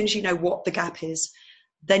 because as soon as you know what the gap is,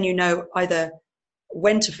 then you know either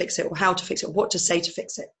when to fix it or how to fix it, or what to say to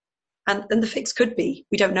fix it. And the fix could be,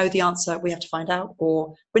 we don't know the answer, we have to find out,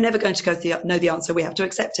 or we're never going to know the answer, we have to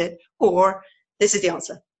accept it, or this is the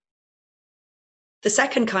answer. The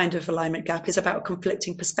second kind of alignment gap is about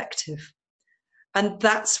conflicting perspective. And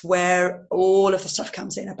that's where all of the stuff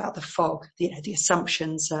comes in about the fog, the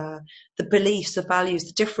assumptions, the beliefs, the values,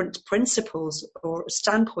 the different principles or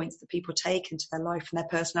standpoints that people take into their life and their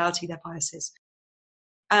personality, their biases.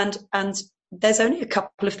 And there's only a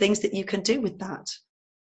couple of things that you can do with that.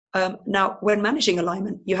 Now, when managing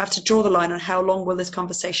alignment, you have to draw the line on how long will this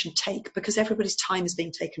conversation take, because everybody's time is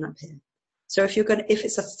being taken up here. So if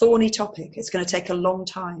it's a thorny topic, it's going to take a long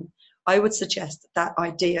time. I would suggest that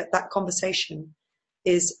conversation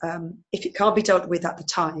is, if it can't be dealt with at the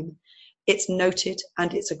time, it's noted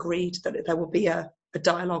and it's agreed that there will be a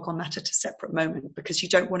dialogue on that at a separate moment, because you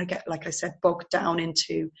don't want to get, like I said, bogged down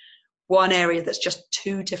into one area that's just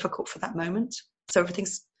too difficult for that moment. So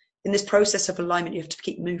everything's in this process of alignment, you have to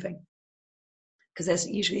keep moving, because there's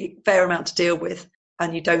usually a fair amount to deal with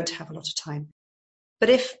and you don't have a lot of time. But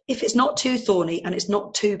if it's not too thorny and it's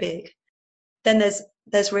not too big, then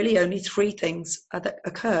there's really only three things that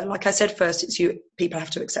occur. Like I said, first, it's people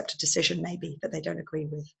have to accept a decision maybe that they don't agree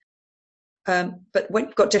with. But when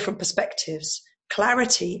you've got different perspectives,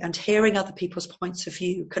 clarity and hearing other people's points of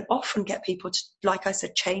view can often get people to, like I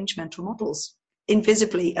said, change mental models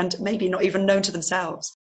invisibly and maybe not even known to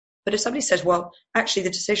themselves. But if somebody says, well, actually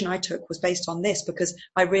the decision I took was based on this because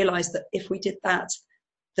I realized that if we did that,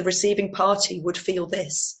 the receiving party would feel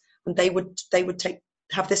this and they would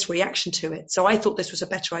have this reaction to it. So I thought this was a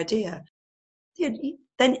better idea.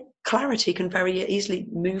 Then clarity can very easily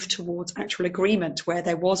move towards actual agreement where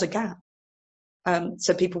there was a gap.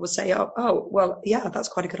 So people will say, oh, well, yeah, that's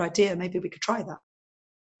quite a good idea. Maybe we could try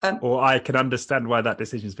that. Or I can understand why that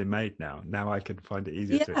decision's been made now. Now I can find it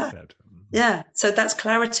easier to accept. Yeah, so that's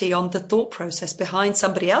clarity on the thought process behind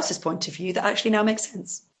somebody else's point of view that actually now makes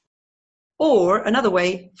sense. Or another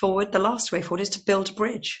way forward, the last way forward, is to build a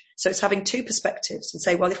bridge. So it's having two perspectives and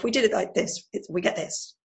say, well, if we did it like this, we get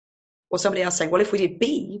this. Or somebody else saying, well, if we did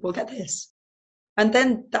B, we'll get this. And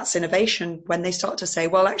then that's innovation when they start to say,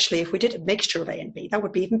 well, actually, if we did a mixture of A and B, that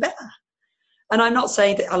would be even better. And I'm not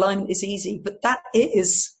saying that alignment is easy, but that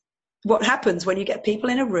is what happens when you get people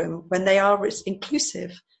in a room, when they are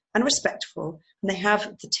inclusive and respectful, and they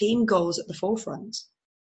have the team goals at the forefront.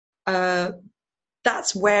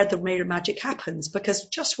 That's where the real magic happens, because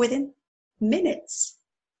just within minutes,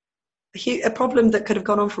 a problem that could have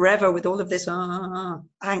gone on forever with all of this angst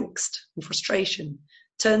and frustration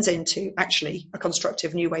turns into actually a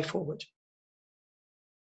constructive new way forward.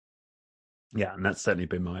 Yeah, and that's certainly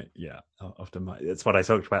been that's what I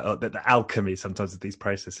talked about, the alchemy sometimes of these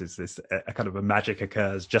processes. This a kind of a magic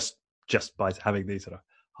occurs just by having these sort of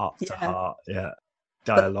heart-to-heart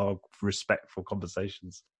dialogue, respectful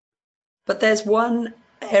conversations. But there's one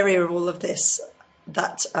area of all of this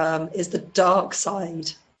that is the dark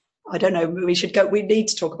side. I don't know, we need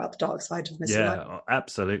to talk about the dark side of misalignment. Yeah,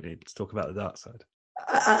 absolutely. Let's talk about the dark side.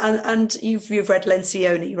 And you've read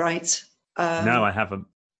Lencioni, right? No, I haven't.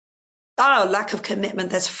 Lack of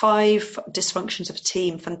commitment. There's 5 dysfunctions of a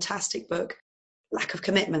team. Fantastic book. Lack of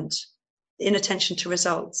commitment, inattention to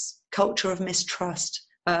results, culture of mistrust,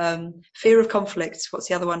 fear of conflict. What's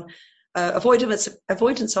the other one?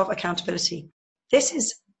 Avoidance of accountability. This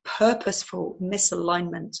is purposeful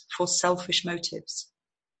misalignment for selfish motives.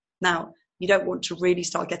 Now, you don't want to really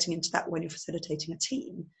start getting into that when you're facilitating a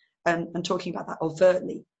team and talking about that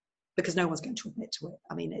overtly, because no one's going to admit to it.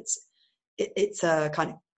 I mean, it's a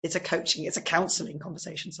kind of, it's a coaching, it's a counselling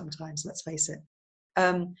conversation sometimes, let's face it.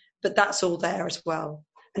 But that's all there as well.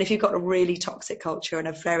 And if you've got a really toxic culture and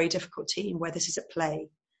a very difficult team where this is at play,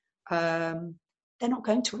 they're not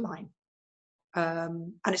going to align.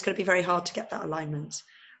 And it's going to be very hard to get that alignment.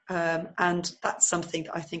 And that's something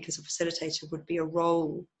that I think as a facilitator would be a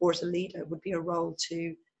role, or as a leader would be a role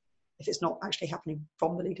to, if it's not actually happening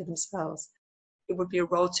from the leader themselves, it would be a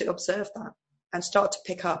role to observe that and start to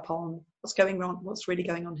pick up on what's going on, what's really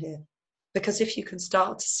going on here. Because if you can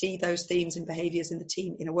start to see those themes and behaviours in the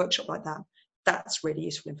team in a workshop like that, that's really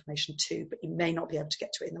useful information too, but you may not be able to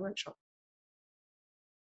get to it in the workshop.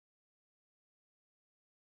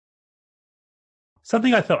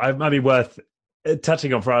 Something I thought might be worth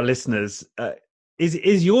touching on for our listeners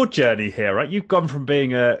is your journey here, right? You've gone from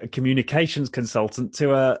being a communications consultant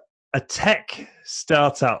to a tech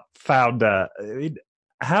startup founder. I mean,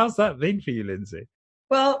 how's that been for you, Lindsay?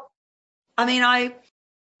 Well, I mean,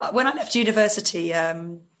 when I left university,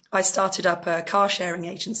 I started up a car sharing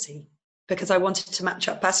agency because I wanted to match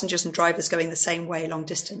up passengers and drivers going the same way long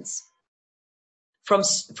distance from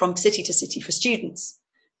city to city for students.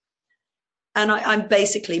 And I'm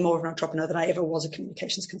basically more of an entrepreneur than I ever was a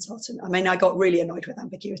communications consultant. I mean, I got really annoyed with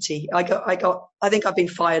ambiguity. I think I've been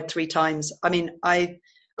fired 3 times. I mean,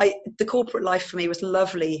 the corporate life for me was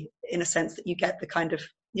lovely in a sense that you get the kind of,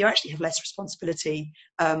 you actually have less responsibility,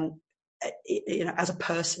 as a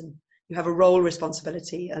person. You have a role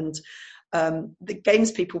responsibility, and the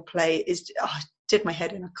games people play did my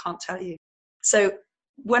head in, I can't tell you. So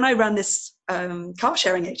when I ran this car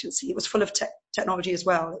sharing agency, it was full of technology as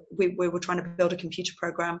well. We were trying to build a computer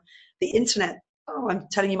program. The internet, I'm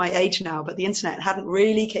telling you my age now, but the internet hadn't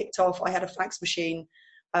really kicked off. I had a fax machine,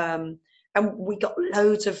 and we got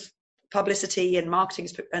loads of publicity and marketing,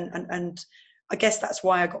 and I guess that's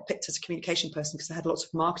why I got picked as a communication person, because I had lots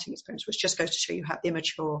of marketing experience, which just goes to show you how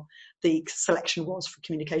immature the selection was for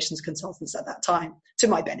communications consultants at that time, to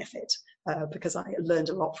my benefit, because I learned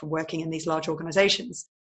a lot from working in these large organizations.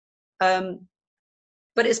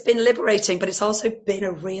 But it's been liberating, but it's also been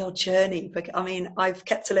a real journey. I mean, I've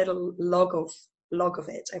kept a little log of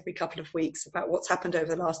it every couple of weeks about what's happened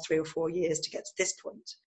over the last 3 or 4 years to get to this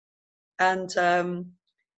point. And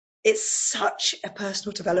it's such a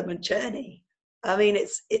personal development journey. I mean,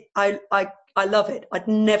 I love it. I'd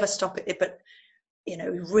never stop it. But,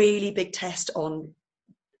 really big test on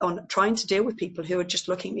trying to deal with people who are just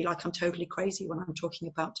looking at me like I'm totally crazy when I'm talking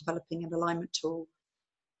about developing an alignment tool.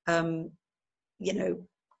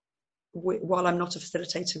 While I'm not a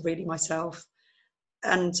facilitator really myself.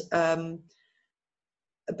 And,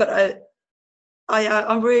 but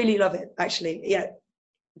I really love it, actually.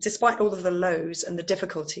 Despite all of the lows and the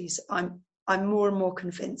difficulties, I'm more and more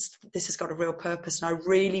convinced that this has got a real purpose, and I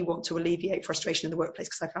really want to alleviate frustration in the workplace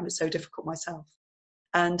because I found it so difficult myself.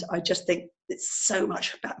 And I just think it's so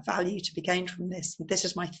much value to be gained from this. This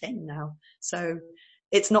is my thing now. So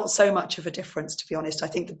it's not so much of a difference, to be honest. I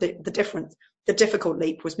think the difficult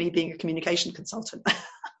leap was me being a communication consultant.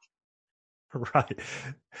 Right.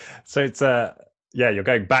 So it's you're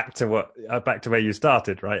going back to where you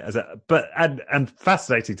started, right? And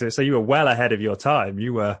fascinating too. So you were well ahead of your time.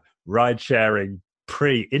 You were ride sharing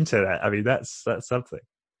pre-internet. I mean, that's something.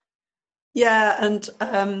 Yeah, and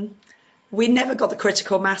we never got the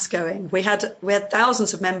critical mass going. We had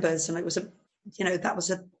thousands of members, and it was that was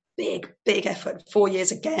a big effort. 4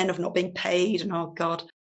 years again of not being paid, and oh god,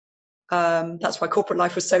 that's why corporate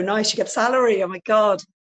life was so nice. You get a salary. Oh my god.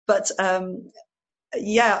 But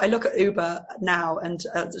I look at Uber now, and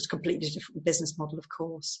it's a completely different business model, of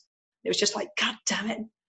course. It was just like, god damn it,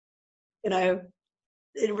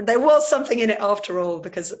 there was something in it after all,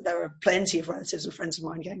 because there were plenty of relatives and friends of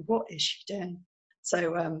mine going, what is she doing?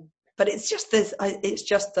 So but it's just this, it's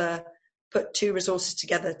just the put 2 resources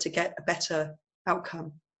together to get a better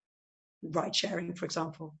outcome. Ride sharing, for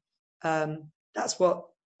example, that's what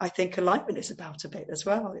I think alignment is about a bit as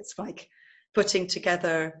well. It's like putting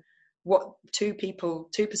together what 2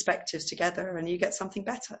 perspectives together, and you get something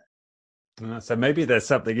better. So maybe there's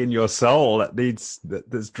something in your soul that's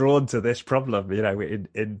drawn to this problem,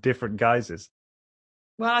 in different guises.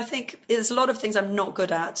 Well, I think there's a lot of things I'm not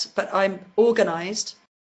good at, but I'm organized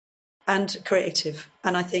and creative.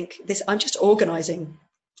 And I think I'm just organizing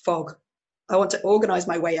fog. I want to organize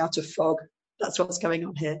my way out of fog. That's what's going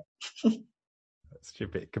on here.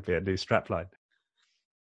 It could be a new strapline.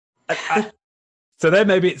 So there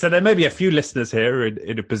may be a few listeners here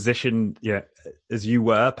in a position, as you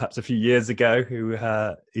were perhaps a few years ago, who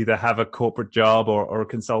either have a corporate job or a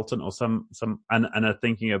consultant or some and are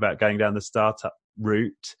thinking about going down the startup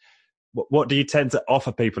route. what do you tend to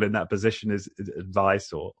offer people in that position as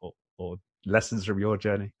advice or lessons from your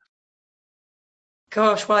journey?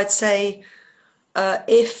 Gosh, well, I'd say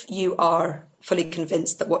if you are fully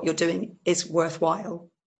convinced that what you're doing is worthwhile,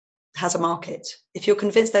 has a market. If you're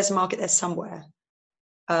convinced there's a market there somewhere,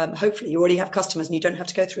 hopefully you already have customers and you don't have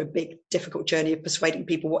to go through a big, difficult journey of persuading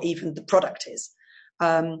people what even the product is.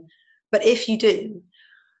 But if you do,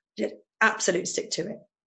 just absolutely stick to it.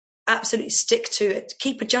 Absolutely stick to it.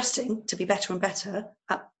 Keep adjusting to be better and better,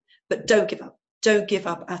 but don't give up. Don't give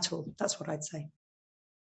up at all. That's what I'd say.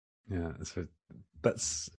 Yeah,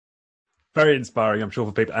 that's very inspiring, I'm sure,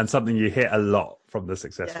 for people, and something you hear a lot from the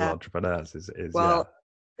successful entrepreneurs is well,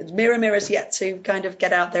 Mirror's yet to kind of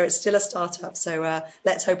get out there. It's still a startup, so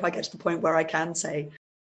let's hope I get to the point where I can say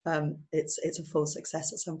it's a full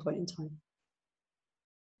success at some point in time.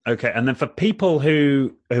 Okay, and then for people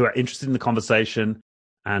who are interested in the conversation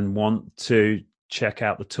and want to check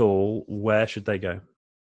out the tool, where should they go?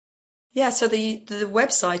 Yeah, so the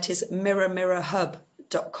website is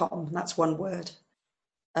mirrorhub.com. That's one word.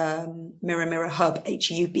 Mirrorhub,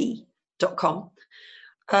 HUB.com.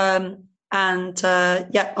 I'm on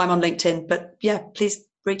LinkedIn, but please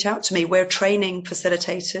reach out to me. We're training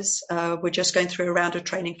facilitators. We're just going through a round of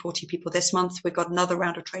training, 40 people this month. We've got another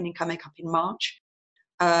round of training coming up in March.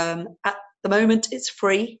 At the moment, it's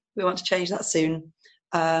free. We want to change that soon.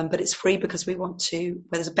 But it's free because we want to,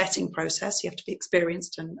 where there's a vetting process, you have to be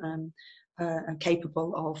experienced and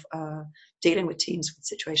capable of dealing with teams with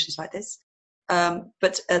situations like this.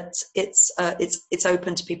 But it's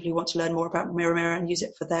open to people who want to learn more about Mirror and use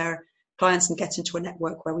it for their clients and get into a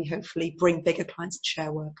network where we hopefully bring bigger clients and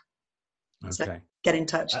share work. Okay. So get in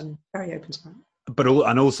touch and very open to that. But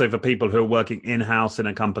also for people who are working in-house in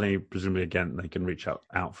a company, presumably, again, they can reach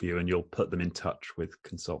out for you and you'll put them in touch with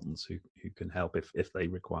consultants who can help if they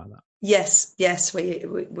require that. Yes.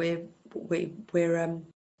 We're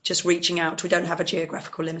just reaching out. We don't have a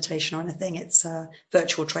geographical limitation or anything. It's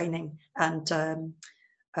virtual training and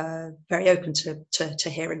very open to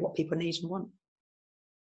hearing what people need and want.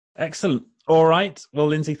 Excellent. All right. Well,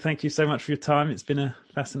 Lindsay, thank you so much for your time. It's been a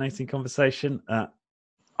fascinating conversation.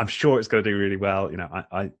 I'm sure it's going to do really well. You know,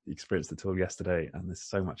 I experienced the tool yesterday, and there's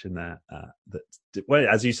so much in there well,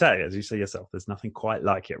 as you say yourself, there's nothing quite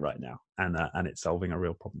like it right now, and it's solving a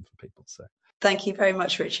real problem for people. So, thank you very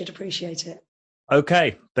much, Richard. Appreciate it.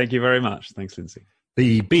 Okay, thank you very much. Thanks, Lindsay.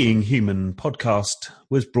 The Being Human podcast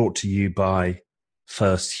was brought to you by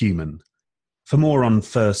First Human. For more on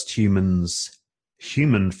First Human's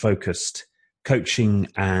human-focused coaching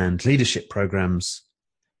and leadership programs,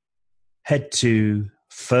 head to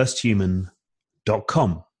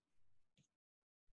firsthuman.com.